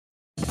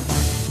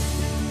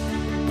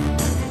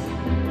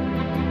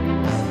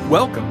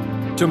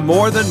Welcome to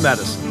More Than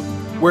Medicine,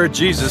 where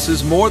Jesus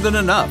is more than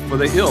enough for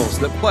the ills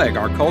that plague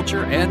our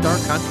culture and our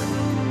country.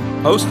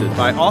 Hosted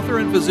by author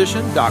and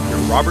physician Dr.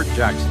 Robert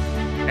Jackson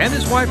and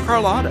his wife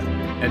Carlotta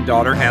and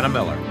daughter Hannah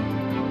Miller.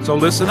 So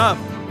listen up,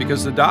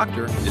 because the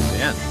doctor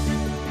is in.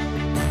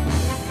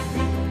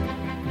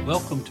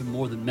 Welcome to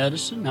More Than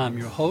Medicine. I'm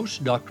your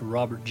host, Dr.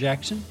 Robert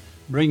Jackson,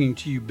 bringing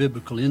to you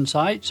biblical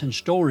insights and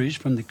stories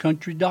from the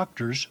country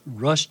doctor's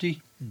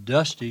rusty,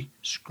 dusty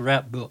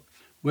scrapbook.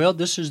 Well,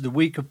 this is the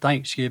week of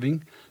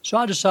Thanksgiving, so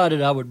I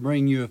decided I would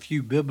bring you a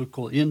few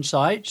biblical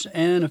insights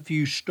and a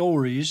few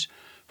stories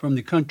from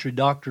the country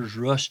doctor's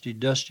rusty,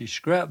 dusty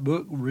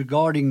scrapbook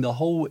regarding the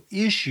whole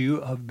issue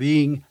of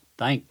being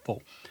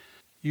thankful.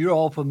 You're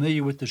all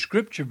familiar with the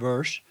scripture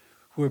verse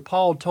where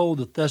Paul told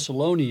the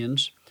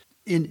Thessalonians,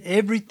 "In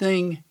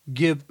everything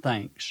give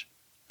thanks,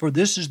 for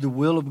this is the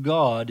will of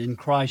God in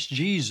Christ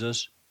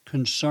Jesus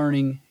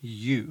concerning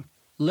you."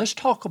 Let's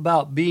talk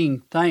about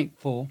being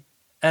thankful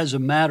as a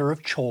matter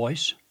of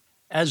choice,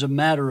 as a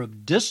matter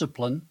of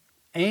discipline,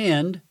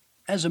 and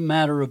as a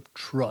matter of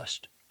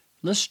trust.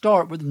 Let's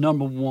start with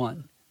number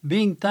one,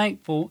 being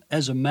thankful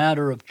as a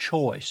matter of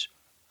choice.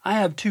 I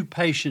have two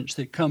patients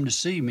that come to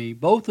see me.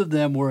 Both of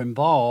them were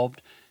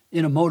involved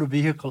in a motor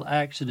vehicle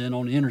accident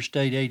on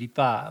Interstate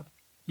 85.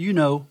 You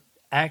know,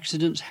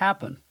 accidents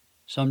happen.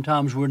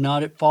 Sometimes we're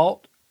not at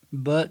fault,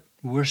 but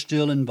we're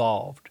still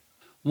involved.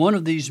 One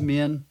of these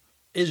men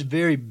is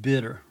very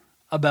bitter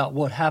about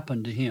what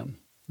happened to him.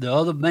 The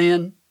other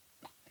man,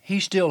 he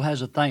still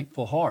has a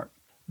thankful heart.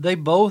 They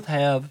both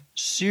have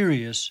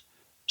serious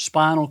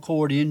spinal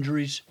cord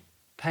injuries,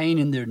 pain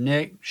in their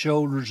neck,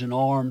 shoulders, and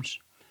arms.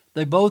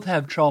 They both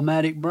have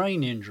traumatic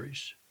brain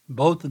injuries.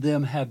 Both of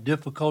them have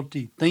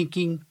difficulty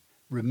thinking,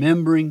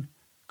 remembering,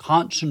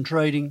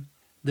 concentrating.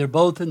 They're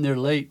both in their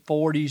late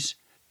 40s.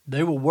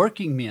 They were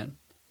working men,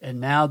 and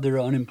now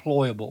they're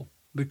unemployable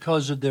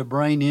because of their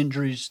brain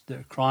injuries,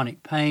 their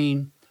chronic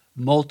pain,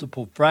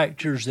 multiple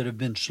fractures that have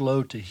been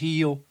slow to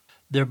heal.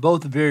 They're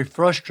both very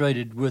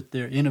frustrated with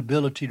their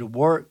inability to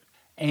work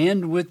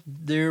and with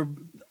their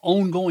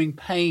ongoing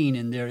pain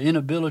and their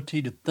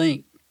inability to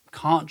think,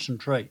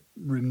 concentrate,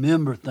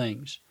 remember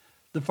things.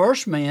 The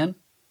first man,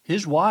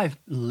 his wife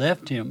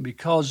left him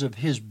because of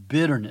his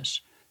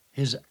bitterness,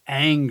 his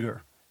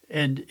anger,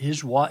 and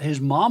his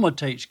mama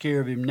takes care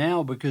of him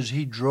now because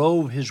he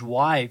drove his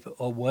wife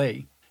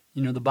away.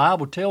 You know, the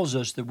Bible tells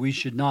us that we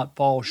should not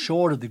fall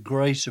short of the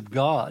grace of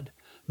God,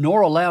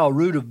 nor allow a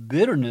root of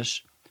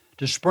bitterness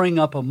to spring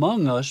up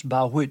among us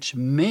by which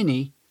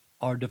many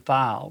are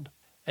defiled.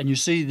 And you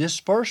see, this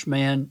first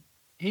man,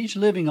 he's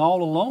living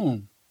all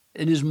alone,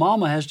 and his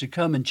mama has to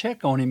come and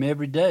check on him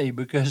every day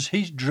because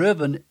he's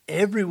driven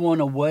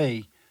everyone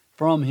away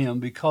from him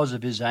because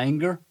of his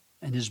anger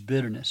and his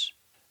bitterness.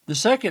 The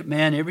second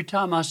man, every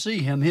time I see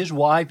him, his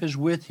wife is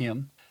with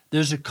him.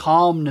 There's a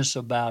calmness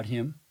about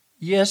him.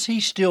 Yes,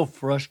 he's still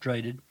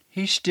frustrated.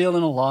 He's still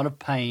in a lot of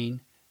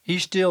pain.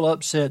 He's still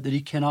upset that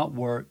he cannot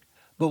work.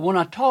 But when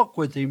I talk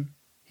with him,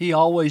 he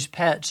always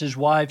pats his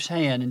wife's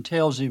hand and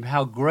tells him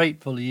how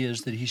grateful he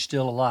is that he's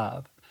still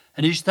alive.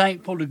 And he's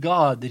thankful to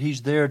God that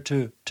he's there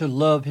to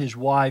love his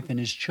wife and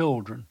his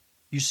children.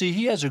 You see,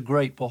 he has a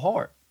grateful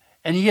heart.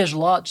 And he has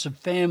lots of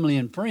family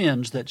and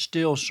friends that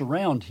still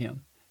surround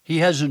him. He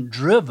hasn't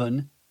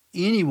driven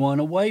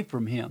anyone away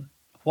from him.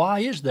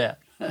 Why is that?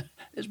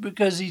 It's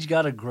because he's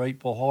got a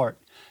grateful heart.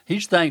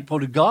 He's thankful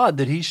to God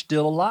that he's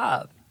still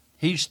alive.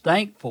 He's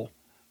thankful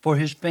for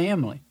his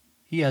family.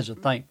 He has a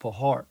thankful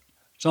heart.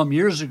 Some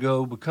years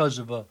ago, because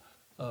of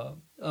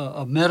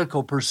a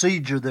medical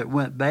procedure that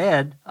went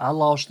bad, I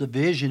lost the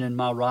vision in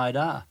my right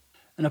eye.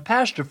 And a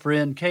pastor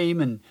friend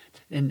came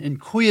and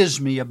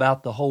quizzed me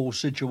about the whole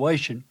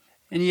situation.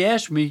 And he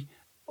asked me,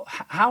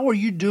 "How are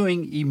you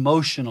doing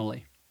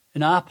emotionally?"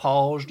 And I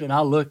paused and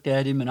I looked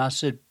at him and I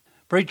said,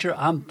 "Preacher,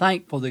 I'm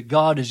thankful that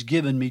God has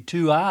given me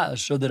two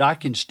eyes so that I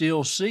can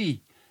still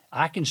see.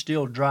 I can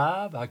still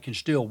drive. I can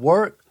still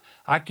work.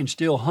 I can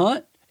still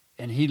hunt."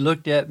 And he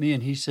looked at me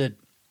and he said,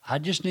 "I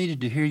just needed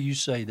to hear you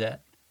say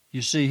that."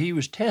 You see, he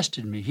was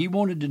testing me. He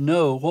wanted to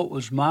know what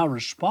was my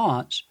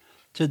response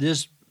to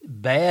this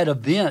bad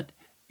event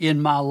in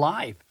my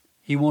life.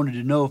 He wanted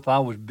to know if I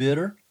was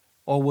bitter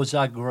or was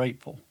I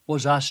grateful?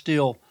 Was I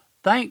still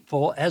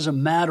thankful as a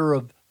matter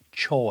of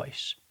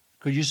choice?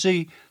 Because you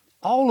see,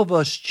 all of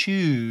us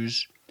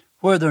choose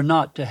whether or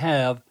not to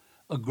have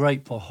a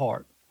grateful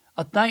heart,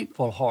 a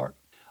thankful heart.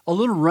 A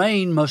little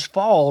rain must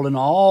fall in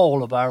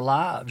all of our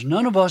lives.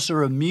 None of us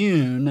are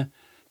immune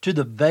to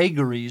the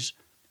vagaries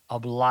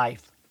of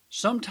life.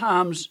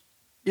 Sometimes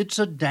it's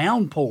a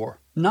downpour,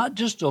 not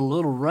just a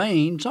little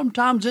rain.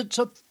 Sometimes it's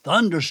a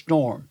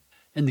thunderstorm.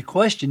 And the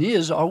question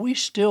is, are we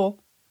still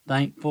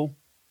thankful?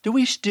 Do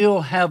we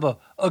still have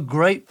a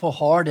grateful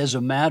heart as a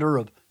matter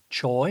of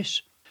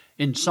choice?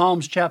 In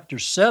Psalms chapter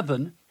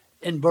 7,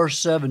 in verse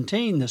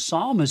 17, the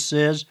psalmist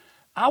says,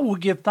 "I will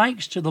give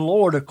thanks to the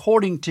Lord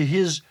according to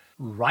his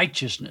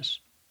righteousness,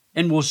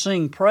 and will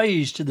sing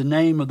praise to the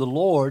name of the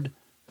Lord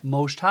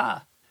Most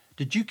High."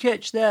 Did you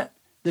catch that?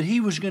 that he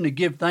was going to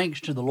give thanks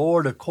to the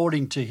Lord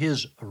according to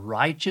his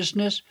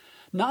righteousness,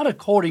 not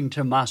according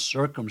to my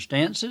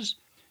circumstances.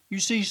 You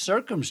see,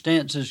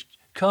 circumstances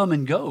come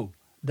and go.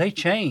 They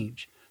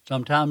change.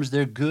 Sometimes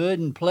they're good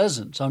and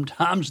pleasant.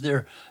 Sometimes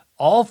they're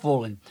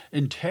awful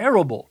and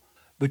terrible.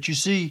 But you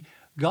see,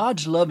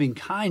 God's loving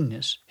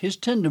kindness, his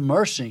tender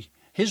mercy,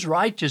 his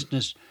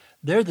righteousness,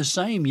 they're the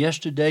same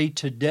yesterday,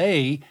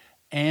 today,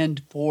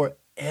 and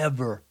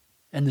forever.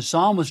 And the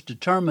psalmist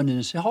determined in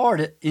his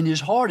heart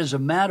as a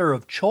matter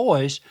of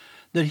choice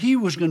that he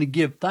was going to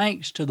give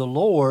thanks to the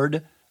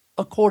Lord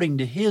according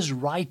to his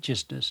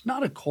righteousness,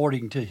 not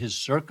according to his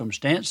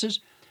circumstances.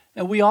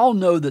 And we all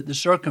know that the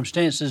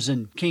circumstances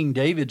in King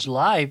David's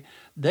life,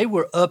 they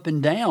were up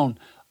and down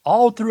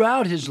all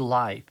throughout his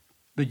life.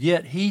 But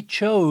yet he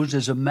chose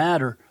as a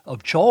matter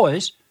of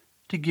choice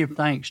to give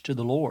thanks to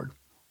the Lord.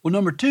 Well,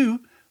 number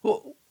two,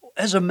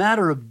 as a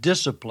matter of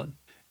discipline.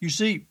 You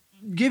see,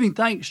 giving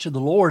thanks to the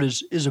Lord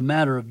is a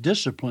matter of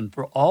discipline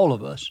for all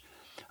of us.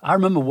 I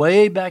remember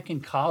way back in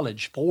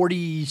college,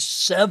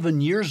 47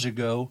 years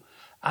ago,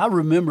 I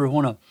remember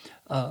when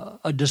a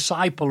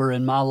discipler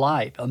in my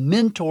life, a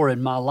mentor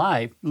in my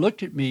life,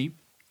 looked at me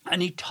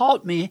and he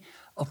taught me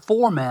a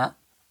format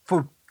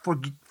for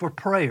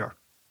prayer.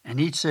 And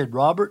he said,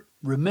 Robert,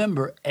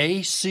 remember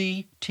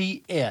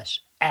ACTS,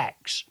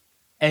 ACTS.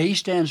 A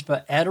stands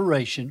for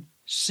adoration,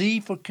 C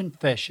for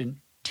confession,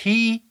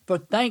 T for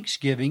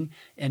thanksgiving,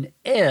 and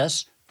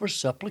S for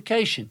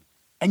supplication.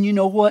 And you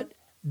know what?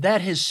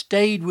 That has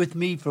stayed with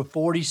me for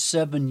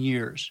 47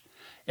 years.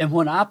 And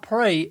when I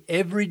pray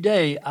every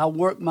day, I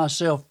work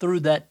myself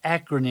through that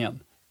acronym,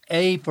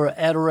 A for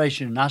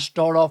adoration. And I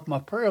start off my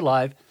prayer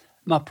life,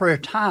 my prayer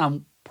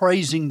time,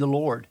 praising the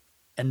Lord.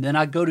 And then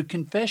I go to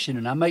confession,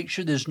 and I make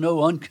sure there's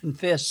no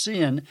unconfessed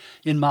sin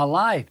in my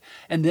life.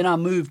 And then I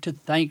move to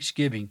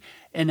thanksgiving.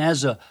 And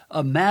as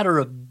a matter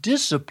of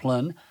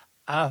discipline,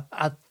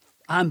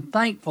 I'm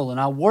thankful, and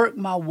I work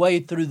my way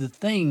through the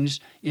things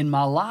in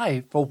my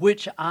life for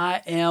which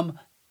I am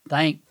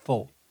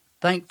thankful.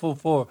 Thankful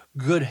for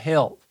good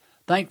health.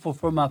 Thankful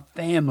for my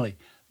family,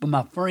 for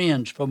my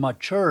friends, for my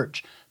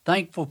church.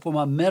 Thankful for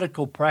my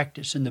medical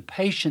practice and the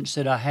patients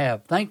that I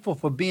have. Thankful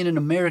for being an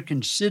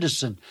American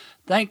citizen.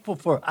 Thankful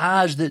for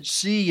eyes that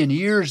see and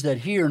ears that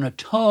hear and a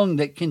tongue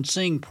that can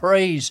sing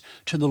praise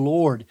to the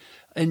Lord.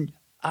 And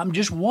I'm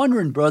just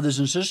wondering, brothers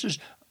and sisters,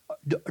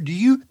 do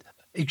you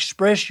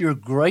express your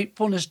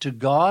gratefulness to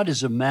God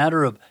as a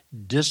matter of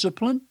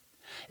discipline?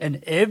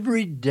 And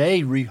every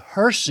day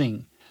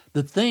rehearsing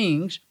the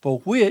things for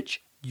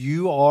which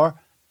you are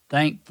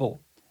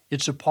thankful.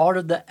 It's a part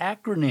of the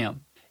acronym.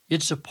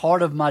 It's a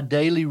part of my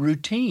daily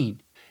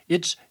routine.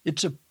 It's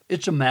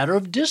a matter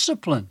of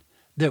discipline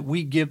that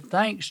we give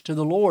thanks to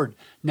the Lord.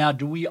 Now,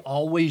 do we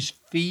always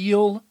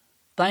feel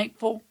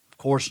thankful? Of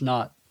course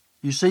not.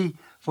 You see,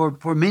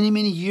 for many,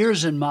 many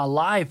years in my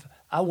life,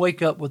 I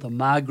wake up with a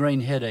migraine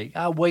headache.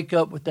 I wake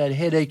up with that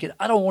headache and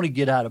I don't want to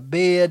get out of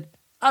bed.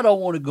 I don't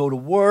want to go to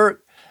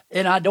work,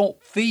 and I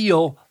don't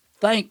feel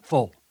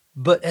thankful.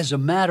 But as a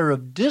matter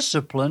of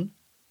discipline,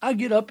 I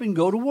get up and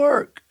go to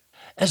work.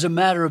 As a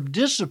matter of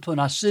discipline,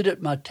 I sit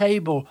at my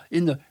table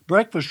in the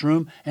breakfast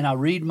room and I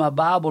read my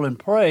Bible and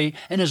pray.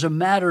 And as a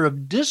matter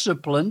of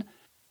discipline,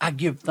 I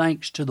give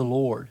thanks to the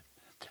Lord.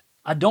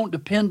 I don't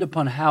depend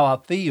upon how I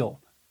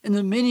feel. And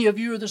then many of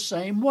you are the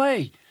same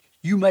way.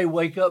 You may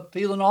wake up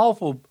feeling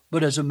awful,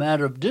 but as a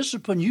matter of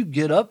discipline, you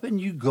get up and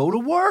you go to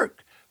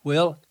work.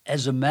 Well,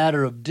 as a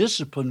matter of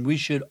discipline, we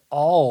should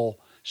all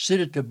sit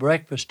at the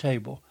breakfast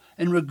table.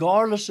 And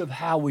regardless of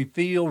how we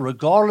feel,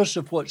 regardless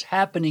of what's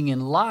happening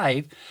in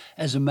life,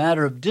 as a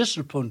matter of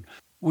discipline,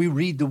 we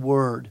read the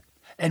Word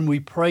and we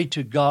pray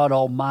to God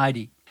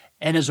Almighty.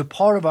 And as a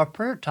part of our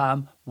prayer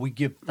time, we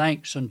give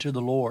thanks unto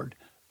the Lord,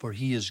 for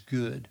He is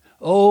good.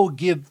 Oh,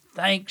 give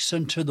thanks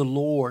unto the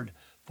Lord,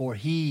 for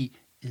He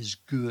is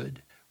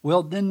good.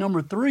 Well, then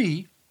number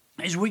 3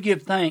 is we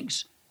give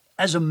thanks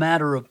as a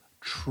matter of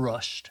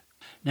trust.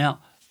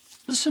 Now,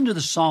 listen to the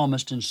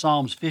psalmist in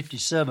Psalms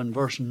 57,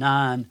 verse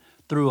 9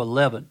 through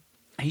 11.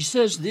 He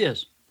says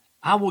this,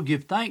 I will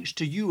give thanks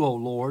to you, O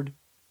Lord,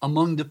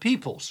 among the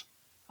peoples.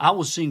 I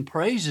will sing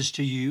praises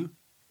to you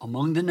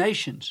among the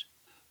nations.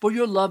 For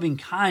your loving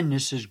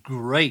kindness is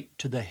great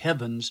to the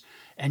heavens,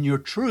 and your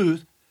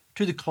truth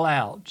to the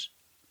clouds.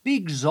 Be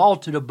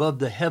exalted above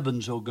the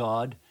heavens, O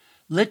God.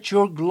 Let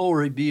your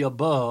glory be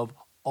above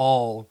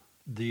all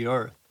the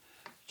earth.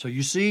 So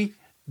you see,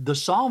 the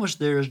psalmist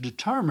there is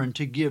determined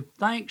to give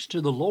thanks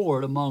to the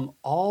Lord among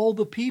all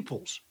the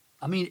peoples.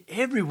 I mean,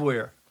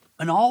 everywhere,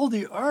 and all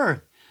the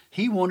earth.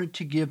 He wanted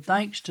to give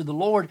thanks to the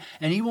Lord,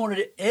 and he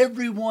wanted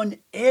everyone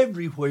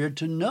everywhere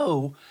to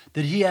know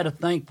that he had a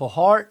thankful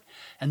heart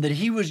and that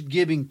he was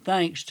giving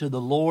thanks to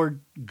the Lord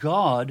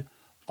God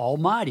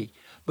Almighty.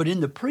 But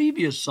in the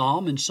previous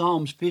psalm, in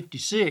Psalms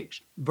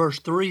 56, verse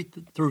 3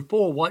 through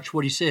 4, watch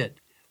what he said.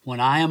 When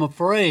I am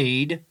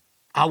afraid,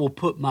 I will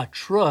put my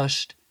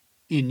trust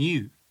in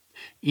you,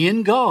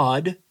 in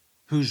God,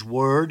 whose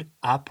word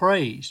I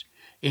praise.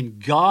 In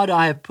God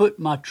I have put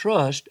my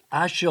trust.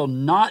 I shall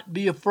not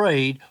be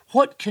afraid.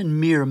 What can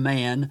mere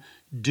man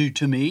do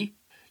to me?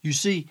 You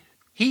see,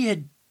 he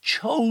had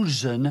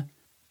chosen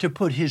to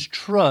put his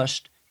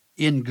trust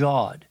in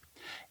God.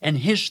 And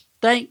his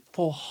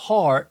thankful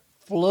heart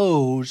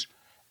flows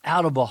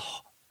out of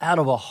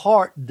a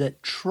heart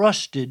that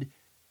trusted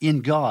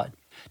in God.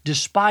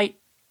 Despite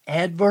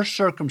adverse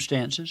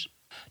circumstances,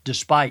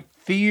 despite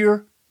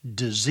fear,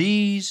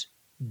 disease,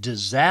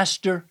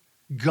 disaster,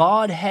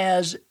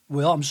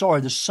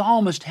 the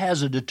psalmist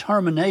has a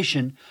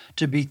determination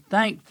to be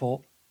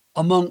thankful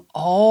among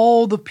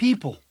all the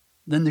people.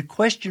 Then the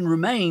question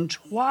remains,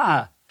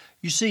 why?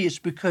 You see, it's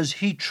because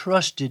he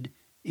trusted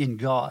in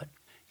God.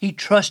 He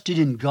trusted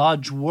in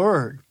God's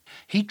word.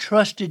 He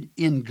trusted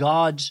in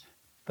God's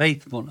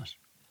faithfulness.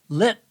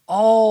 Let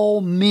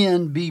all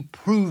men be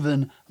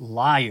proven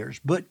liars,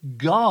 but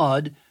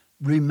God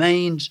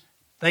remains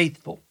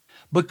faithful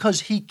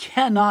because he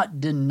cannot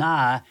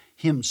deny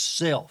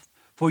himself.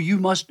 For you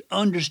must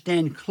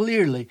understand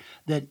clearly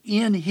that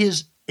in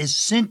his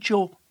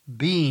essential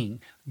being,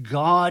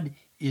 God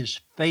is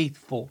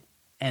faithful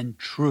and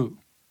true.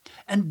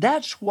 And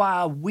that's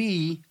why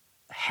we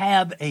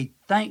have a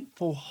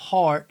thankful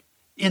heart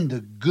in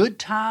the good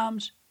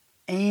times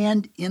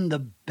and in the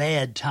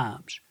bad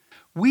times.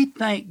 We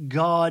thank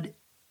God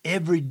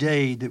every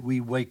day that we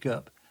wake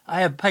up.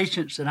 I have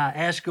patients and I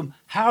ask them,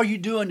 how are you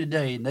doing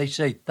today? And they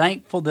say,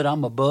 thankful that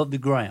I'm above the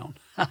ground.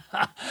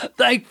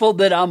 Thankful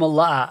that I'm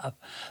alive.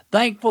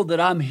 Thankful that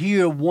I'm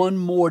here one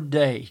more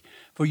day.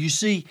 For you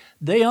see,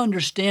 they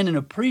understand and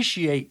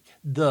appreciate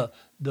the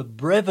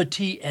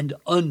brevity and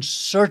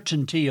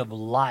uncertainty of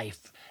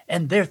life.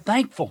 And they're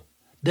thankful.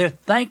 They're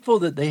thankful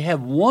that they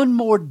have one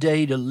more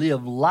day to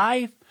live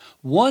life,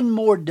 one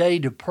more day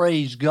to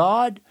praise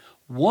God,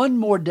 one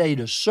more day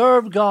to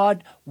serve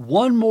God,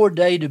 one more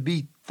day to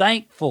be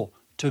thankful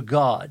to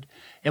God.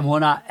 And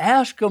when I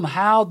ask them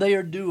how they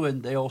are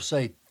doing, they'll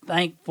say,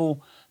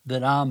 thankful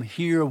that I'm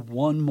here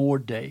one more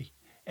day.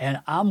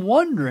 And I'm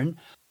wondering,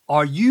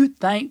 are you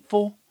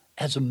thankful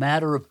as a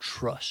matter of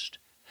trust?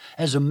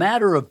 As a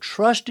matter of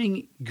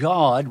trusting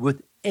God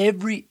with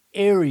every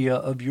area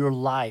of your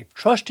life,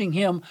 trusting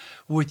Him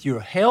with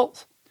your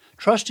health,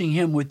 trusting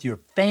Him with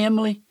your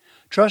family,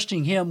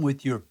 trusting Him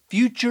with your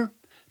future,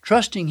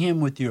 trusting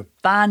Him with your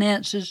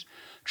finances,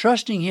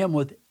 trusting Him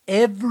with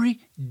every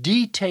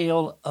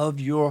detail of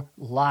your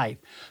life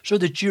so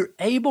that you're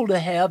able to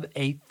have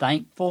a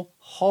thankful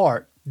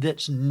heart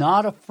that's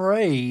not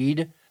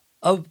afraid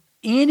of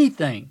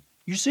anything.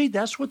 You see,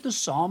 that's what the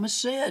psalmist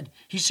said.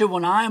 He said,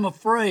 when I am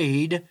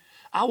afraid,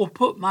 I will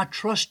put my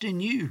trust in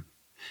you.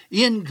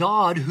 In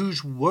God,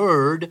 whose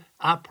word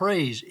I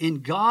praise.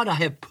 In God I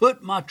have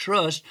put my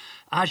trust.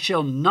 I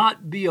shall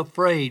not be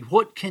afraid.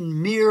 What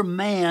can mere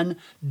man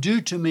do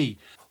to me?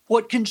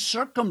 What can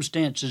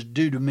circumstances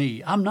do to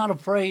me? I'm not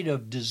afraid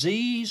of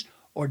disease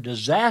or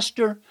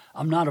disaster.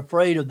 I'm not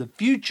afraid of the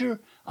future.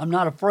 I'm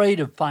not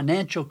afraid of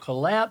financial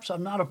collapse.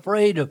 I'm not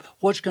afraid of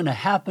what's going to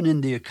happen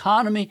in the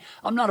economy.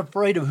 I'm not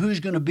afraid of who's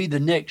going to be the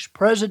next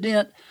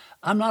president.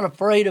 I'm not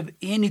afraid of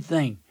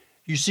anything.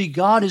 You see,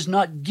 God has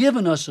not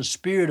given us a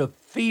spirit of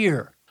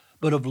fear,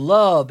 but of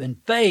love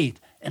and faith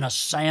and a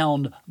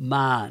sound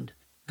mind.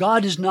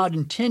 God is not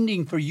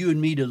intending for you and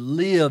me to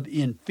live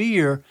in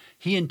fear.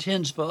 He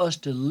intends for us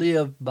to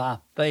live by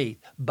faith,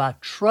 by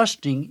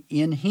trusting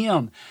in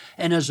Him.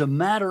 And as a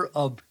matter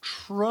of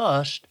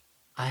trust,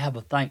 I have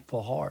a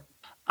thankful heart.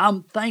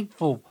 I'm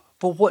thankful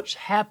for what's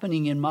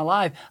happening in my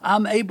life.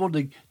 I'm able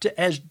to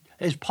as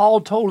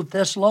Paul told the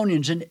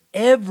Thessalonians, in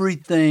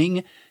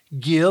everything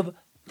give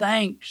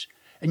thanks.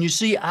 And you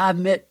see, I've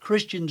met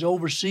Christians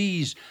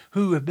overseas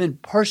who have been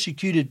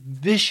persecuted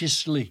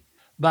viciously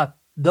by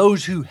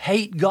those who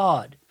hate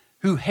God,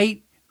 who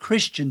hate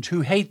Christians,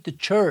 who hate the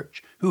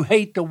church, who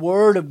hate the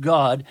Word of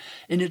God.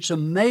 And it's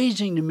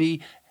amazing to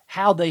me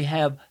how they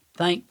have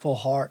thankful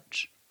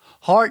hearts.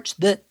 Hearts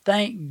that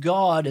thank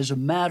God as a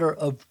matter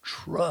of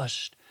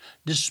trust.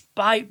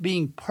 Despite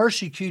being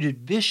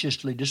persecuted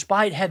viciously,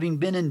 despite having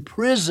been in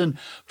prison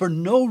for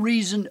no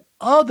reason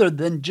other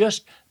than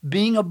just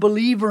being a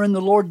believer in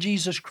the Lord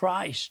Jesus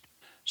Christ.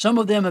 Some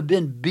of them have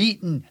been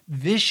beaten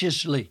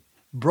viciously,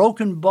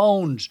 broken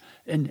bones,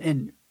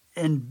 and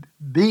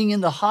being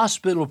in the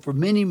hospital for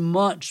many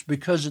months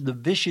because of the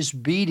vicious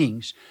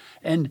beatings.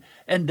 And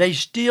they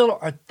still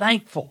are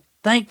thankful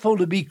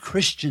to be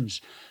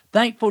Christians,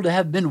 thankful to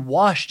have been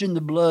washed in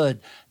the blood,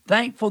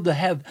 thankful to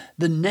have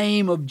the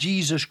name of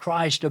Jesus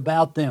Christ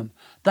about them,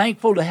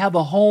 thankful to have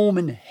a home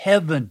in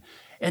heaven,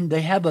 and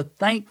they have a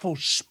thankful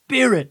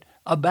spirit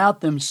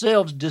about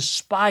themselves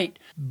despite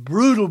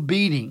brutal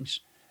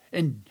beatings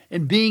and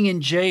being in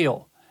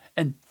jail,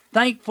 and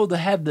thankful to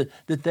have that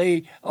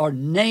they are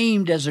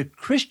named as a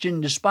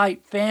Christian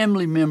despite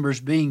family members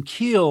being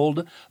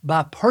killed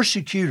by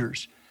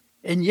persecutors.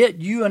 And yet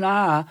you and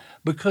I,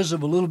 because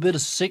of a little bit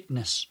of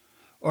sickness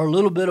or a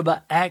little bit of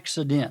an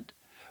accident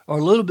or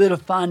a little bit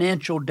of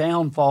financial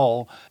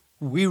downfall,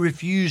 we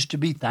refuse to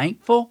be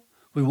thankful.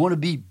 We want to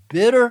be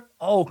bitter.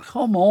 Oh,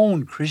 come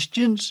on,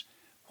 Christians.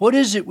 What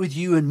is it with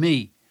you and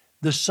me?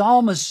 The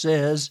psalmist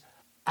says,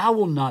 I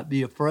will not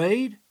be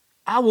afraid.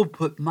 I will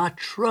put my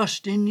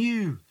trust in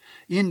you.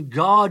 In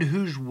God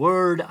whose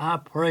word I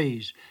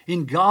praise.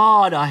 In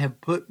God I have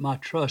put my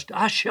trust.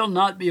 I shall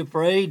not be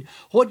afraid.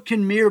 What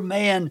can mere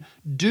man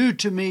do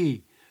to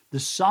me? The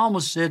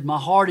psalmist said, my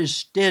heart is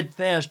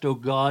steadfast, O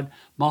God.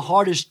 My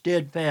heart is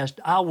steadfast.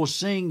 I will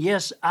sing,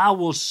 yes, I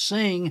will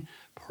sing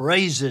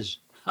praises.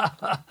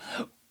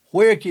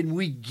 Where can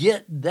we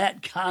get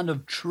that kind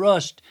of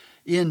trust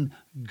in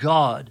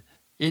God?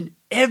 In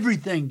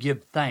everything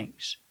give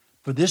thanks,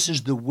 for this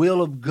is the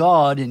will of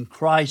God in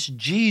Christ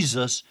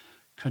Jesus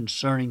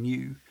concerning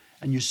you.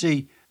 And you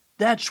see,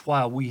 that's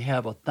why we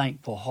have a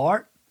thankful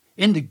heart.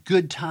 In the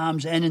good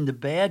times and in the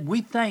bad,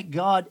 we thank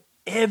God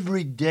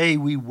every day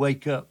we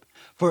wake up,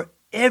 for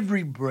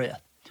every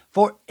breath,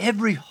 for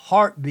every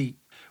heartbeat.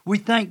 We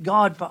thank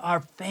God for our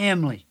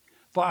family,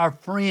 for our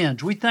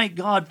friends. We thank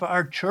God for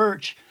our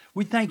church.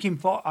 We thank Him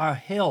for our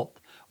health.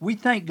 We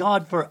thank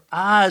God for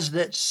eyes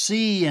that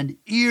see and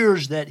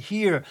ears that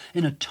hear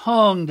and a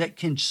tongue that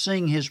can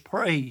sing His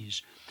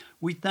praise.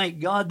 We thank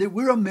God that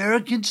we're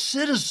American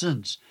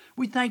citizens.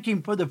 We thank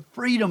Him for the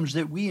freedoms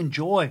that we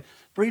enjoy,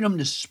 freedom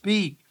to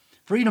speak,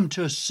 freedom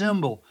to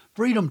assemble,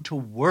 freedom to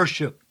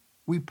worship.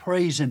 We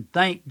praise and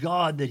thank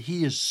God that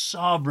He is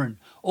sovereign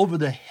over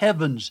the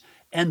heavens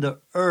and the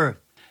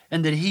earth,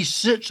 and that He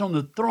sits on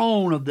the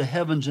throne of the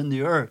heavens and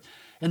the earth,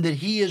 and that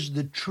He is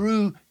the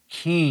true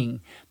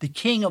King, the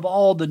King of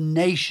all the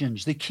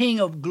nations, the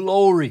King of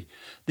glory,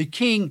 the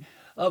King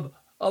of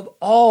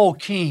all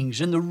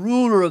kings, and the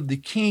ruler of the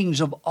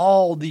kings of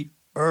all the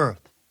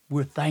earth.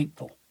 We're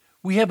thankful.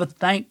 We have a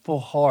thankful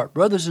heart.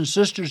 Brothers and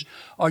sisters,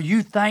 are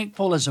you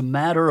thankful as a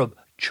matter of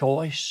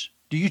choice?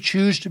 Do you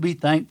choose to be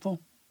thankful?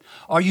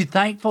 Are you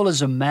thankful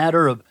as a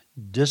matter of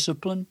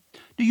discipline?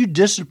 Do you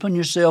discipline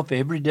yourself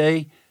every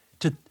day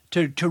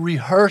to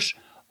rehearse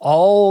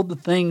all the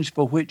things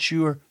for which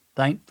you are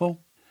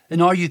thankful?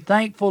 And are you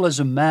thankful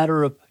as a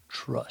matter of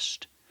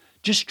trust?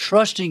 Just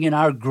trusting in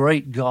our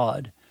great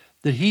God,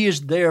 that He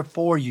is there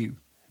for you,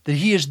 that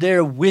He is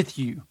there with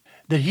you,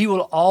 that He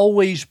will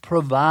always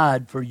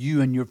provide for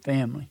you and your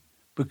family,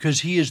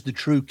 because He is the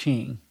true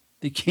King,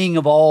 the King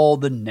of all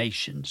the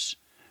nations.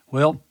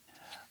 Well,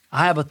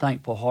 I have a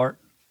thankful heart,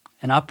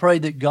 and I pray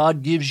that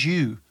God gives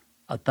you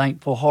a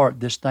thankful heart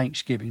this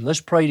Thanksgiving.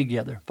 Let's pray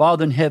together.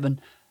 Father in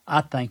heaven,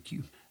 I thank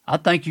you. I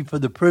thank you for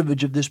the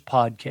privilege of this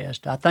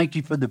podcast. I thank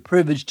you for the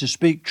privilege to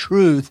speak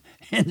truth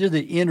into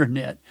the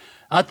internet.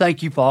 I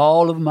thank you for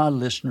all of my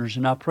listeners,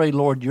 and I pray,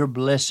 Lord, your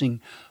blessing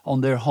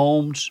on their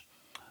homes,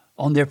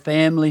 on their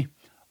family,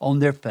 on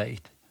their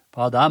faith.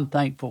 Father, I'm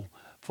thankful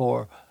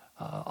for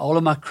all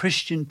of my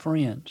Christian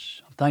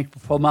friends. I'm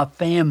thankful for my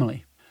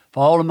family,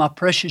 for all of my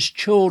precious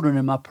children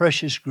and my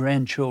precious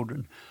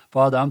grandchildren.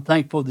 Father, I'm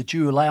thankful that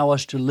you allow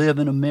us to live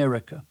in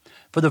America,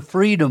 for the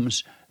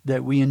freedoms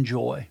that we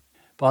enjoy.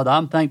 Father,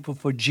 I'm thankful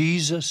for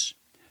Jesus,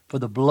 for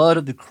the blood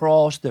of the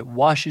cross that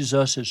washes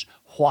us as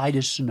white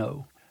as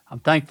snow.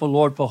 I'm thankful,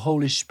 Lord, for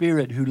Holy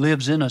Spirit who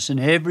lives in us and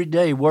every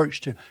day works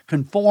to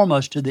conform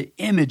us to the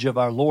image of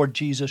our Lord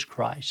Jesus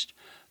Christ.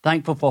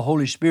 Thankful for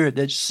Holy Spirit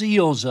that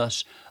seals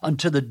us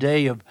unto the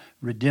day of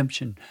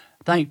redemption.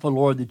 Thankful,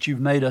 Lord, that you've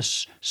made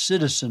us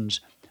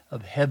citizens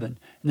of heaven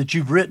and that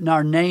you've written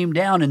our name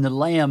down in the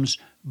Lamb's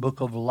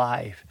book of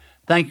life.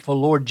 Thankful,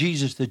 Lord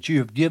Jesus, that you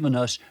have given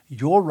us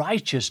your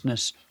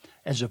righteousness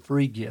as a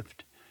free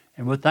gift.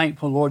 And we're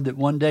thankful, Lord, that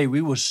one day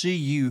we will see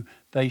you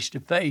face to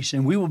face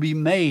and we will be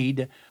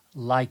made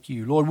like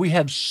you. Lord, we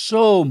have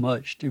so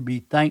much to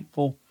be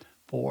thankful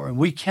for, and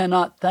we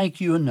cannot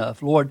thank you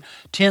enough. Lord,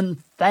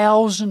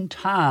 10,000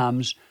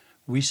 times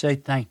we say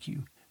thank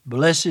you.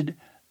 Blessed,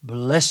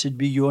 blessed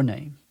be your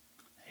name.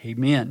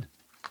 Amen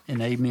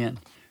and amen.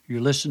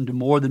 You're listening to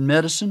More Than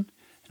Medicine,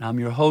 and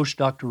I'm your host,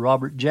 Dr.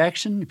 Robert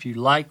Jackson. If you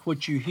like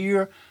what you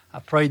hear,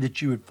 I pray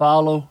that you would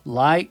follow,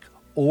 like,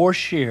 or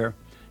share,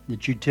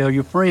 that you tell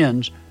your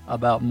friends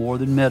about More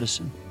Than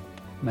Medicine.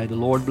 May the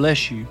Lord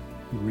bless you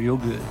real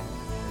good.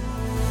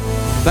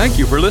 Thank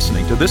you for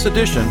listening to this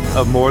edition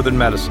of More Than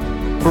Medicine.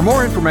 For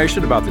more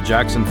information about the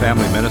Jackson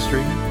Family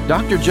Ministry,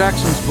 Dr.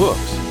 Jackson's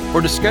books,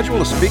 or to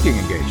schedule a speaking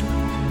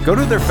engagement, go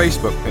to their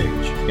Facebook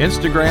page,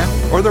 Instagram,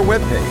 or their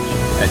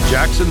webpage at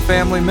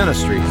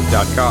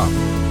jacksonfamilyministry.com.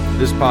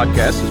 This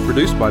podcast is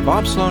produced by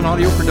Bob Sloan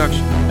Audio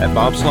Production at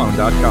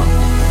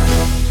bobsloan.com.